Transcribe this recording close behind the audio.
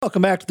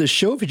Welcome back to the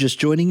show. If you're just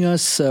joining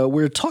us,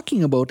 we're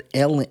talking about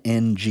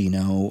LNG.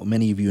 Now,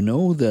 many of you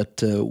know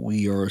that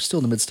we are still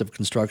in the midst of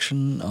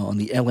construction on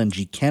the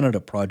LNG Canada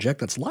project.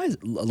 That's the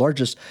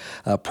largest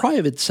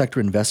private sector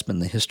investment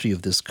in the history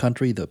of this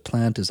country. The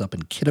plant is up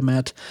in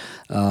Kitimat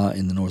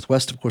in the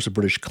northwest, of course, of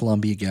British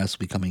Columbia. Gas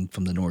will be coming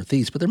from the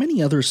northeast. But there are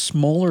many other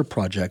smaller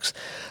projects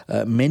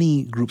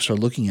many groups are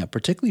looking at,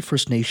 particularly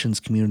First Nations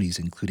communities,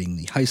 including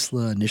the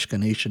Haisla, Nisga'a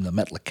Nation, the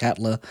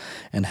Metlakatla,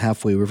 and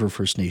Halfway River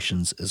First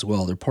Nations as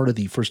well. They're part of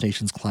the First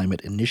Nations Climate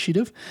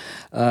Initiative,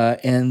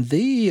 and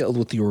they,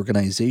 with the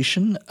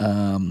organization,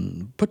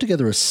 put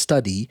together a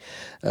study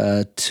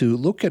to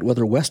look at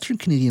whether Western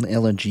Canadian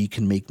LNG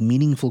can make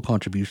meaningful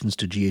contributions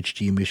to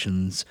GHG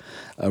emissions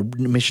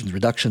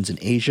reductions in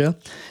Asia,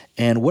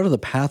 and what are the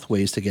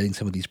pathways to getting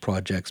some of these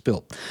projects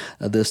built.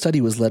 The study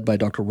was led by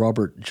Dr.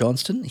 Robert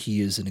Johnston. He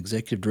is an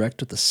executive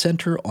director at the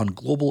Center on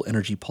Global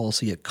Energy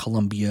Policy at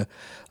Columbia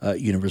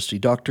University.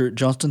 Dr.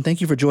 Johnston, thank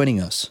you for joining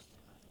us.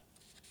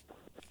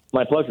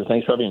 My pleasure.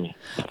 Thanks for having me.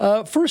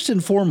 First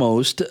and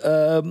foremost,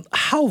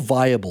 how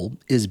viable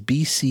is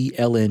BC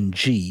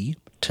LNG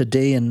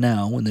today and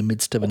now in the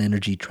midst of an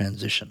energy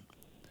transition?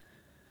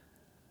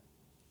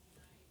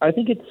 I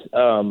think it's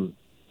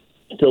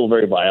still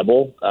very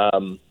viable.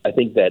 I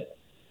think that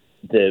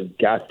the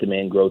gas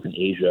demand growth in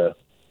Asia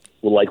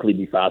will likely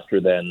be faster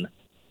than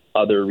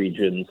other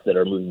regions that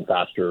are moving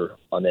faster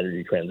on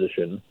energy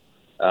transition,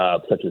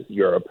 such as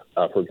Europe,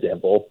 for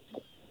example.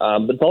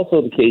 But it's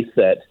also the case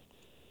that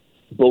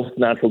both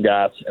natural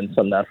gas and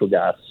some natural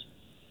gas,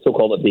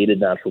 so-called abated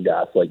natural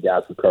gas, like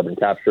gas with carbon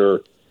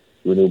capture,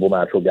 renewable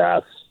natural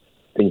gas,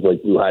 things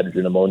like blue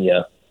hydrogen,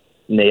 ammonia,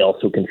 may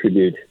also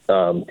contribute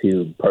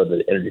to part of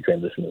the energy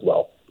transition as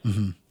well.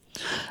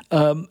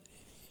 Mm-hmm.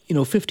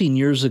 15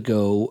 years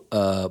ago,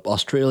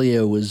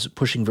 Australia was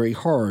pushing very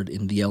hard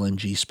in the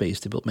LNG space.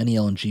 They built many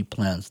LNG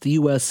plants. The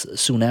U.S.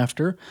 soon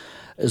after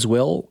as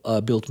well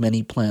built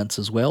many plants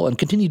as well and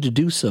continued to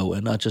do so,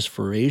 and not just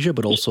for Asia,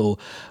 but also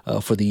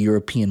for the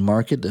European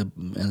market.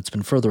 And it's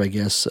been further, I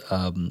guess,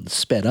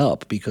 sped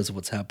up because of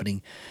what's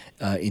happening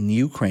in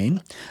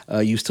Ukraine.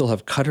 You still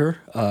have Qatar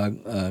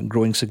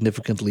growing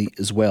significantly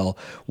as well.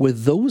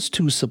 With those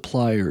two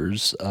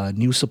suppliers,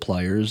 new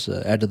suppliers,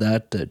 add to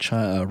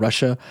that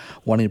Russia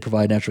wanting to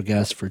provide natural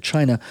gas for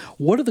China,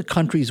 what are the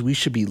countries we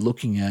should be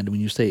looking at? When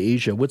you say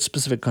Asia, what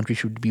specific countries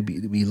should we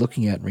be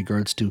looking at in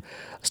regards to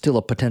still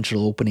a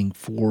potential opening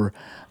for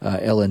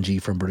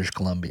LNG from British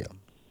Columbia?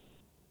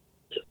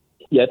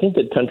 Yeah, I think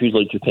that countries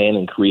like Japan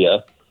and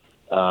Korea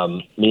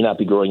may not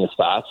be growing as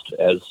fast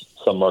as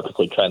some markets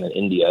like China and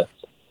India,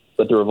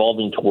 but they're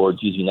evolving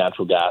towards using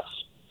natural gas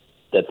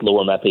that's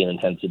lower methane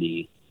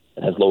intensity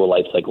and has lower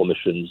life cycle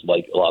emissions,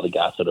 like a lot of the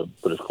gas out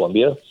of British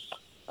Columbia.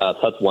 So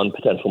that's one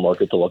potential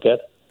market to look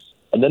at.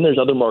 And then there's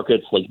other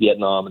markets like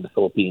Vietnam and the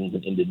Philippines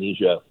and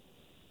Indonesia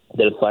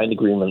that have signed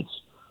agreements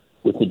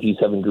with the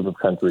G7 group of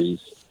countries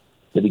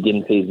to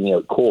begin phasing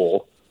out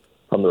coal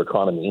from their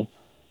economy.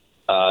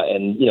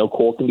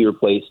 Coal can be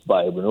replaced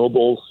by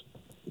renewables.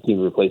 It can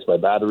be replaced by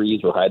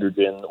batteries or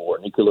hydrogen or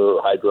nuclear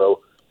or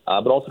hydro,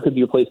 but also could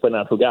be replaced by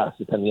natural gas,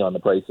 depending on the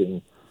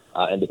pricing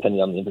and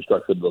depending on the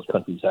infrastructure that those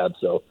countries have.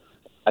 So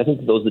I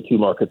think those are the two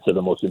markets that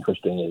are most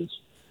interesting is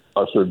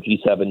our sort of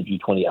G7,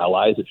 G20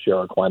 allies that share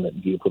our climate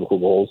and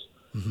geopolitical goals,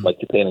 like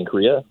Japan and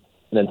Korea, and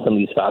then some of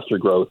these faster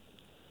growth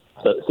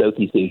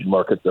Southeast Asian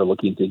markets that are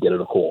looking to get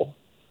out of coal.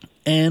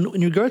 And in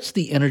regards to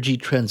the energy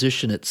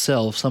transition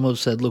itself, some have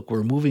said, look,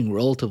 we're moving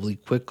relatively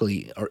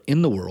quickly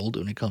in the world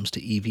when it comes to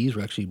EVs.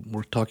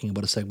 We're talking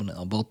about a segment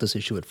about this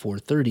issue at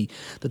 4:30,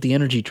 that the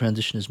energy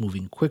transition is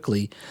moving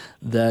quickly,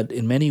 that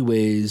in many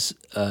ways,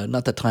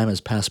 not that time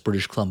has passed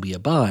British Columbia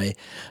by,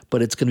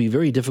 but it's going to be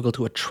very difficult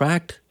to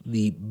attract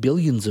the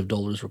billions of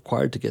dollars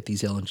required to get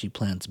these LNG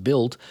plants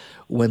built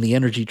when the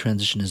energy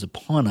transition is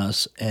upon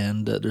us,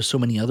 and there's so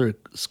many others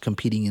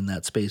competing in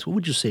that space. What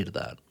would you say to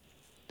that?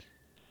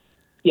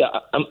 Yeah,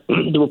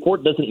 the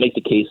report doesn't make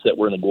the case that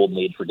we're in a golden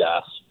age for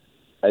gas.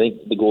 I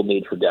think the golden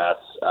age for gas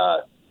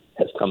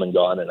has come and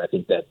gone, and I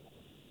think that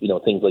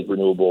things like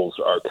renewables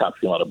are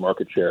capturing a lot of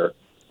market share,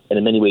 and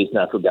in many ways,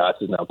 natural gas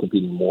is now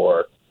competing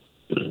more,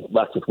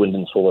 less with wind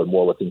and solar,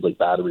 more with things like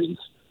batteries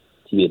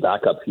to be a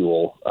backup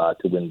fuel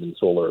to wind and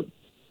solar.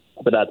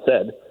 But that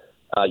said,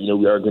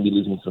 we are going to be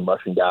losing some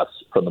Russian gas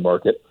from the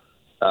market.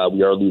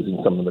 We are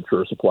losing some of the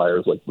mature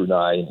suppliers like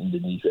Brunei and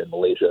Indonesia and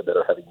Malaysia that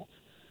are having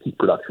peak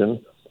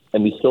production.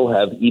 And we still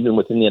have, even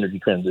within the energy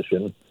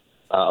transition,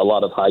 a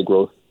lot of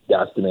high-growth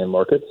gas demand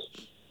markets.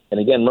 And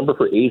again, remember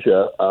for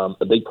Asia,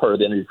 a big part of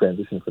the energy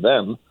transition for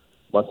them,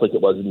 much like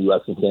it was in the U.S.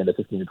 and Canada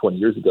 15 to 20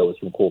 years ago, is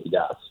from coal to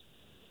gas.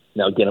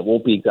 Now, again, it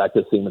won't be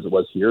exactly the same as it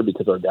was here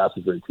because our gas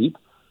is very cheap.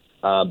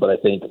 But I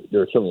think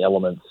there are certainly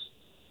elements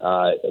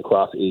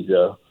across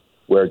Asia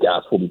where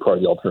gas will be part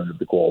of the alternative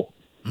to coal.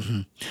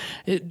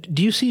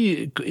 Do you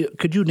see?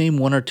 Could you name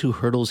one or two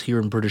hurdles here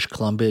in British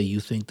Columbia you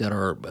think that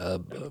are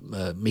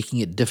making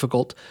it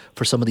difficult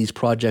for some of these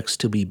projects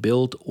to be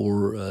built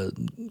or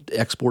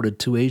exported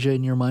to Asia?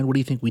 In your mind, what do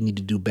you think we need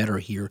to do better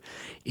here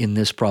in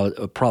this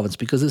province?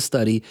 Because this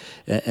study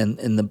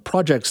and the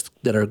projects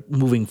that are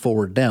moving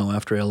forward now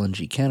after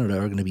LNG Canada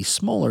are going to be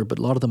smaller, but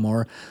a lot of them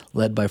are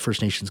led by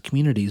First Nations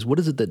communities. What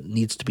is it that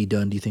needs to be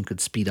done? Do you think could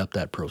speed up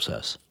that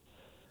process?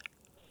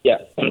 Yeah,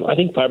 I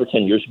think 5 or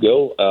 10 years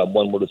ago,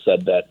 one would have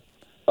said that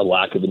a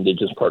lack of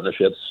Indigenous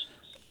partnerships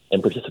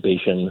and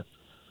participation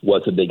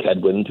was a big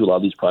headwind to a lot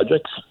of these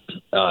projects.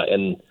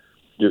 And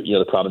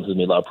the province has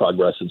made a lot of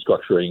progress in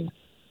structuring,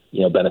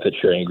 benefit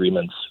sharing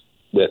agreements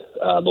with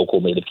local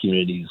Native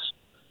communities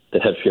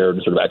that have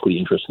shared sort of equity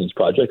interest in these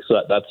projects.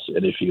 So that's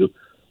an issue.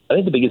 I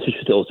think the biggest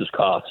issue still is just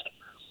cost,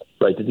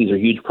 right? That these are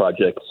huge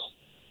projects.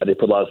 They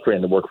put a lot of strain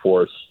on the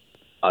workforce.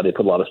 They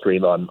put a lot of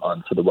strain on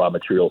sort of the raw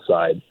material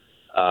side.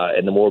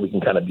 And the more we can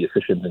kind of be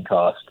efficient in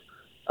cost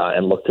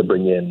and look to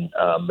bring in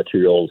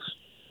materials,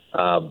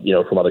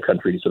 from other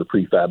countries, sort of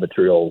prefab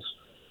materials,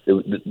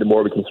 the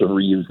more we can sort of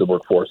reuse the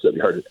workforce that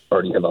we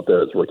already have out there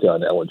that's working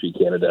on LNG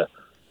Canada,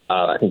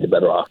 I think the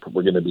better off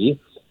we're going to be.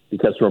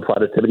 Because from a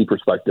productivity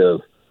perspective,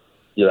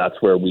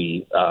 that's where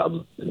we, I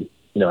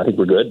think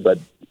we're good. But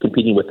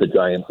competing with the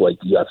giants like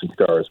the U.S. and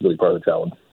Qatar is really part of the challenge.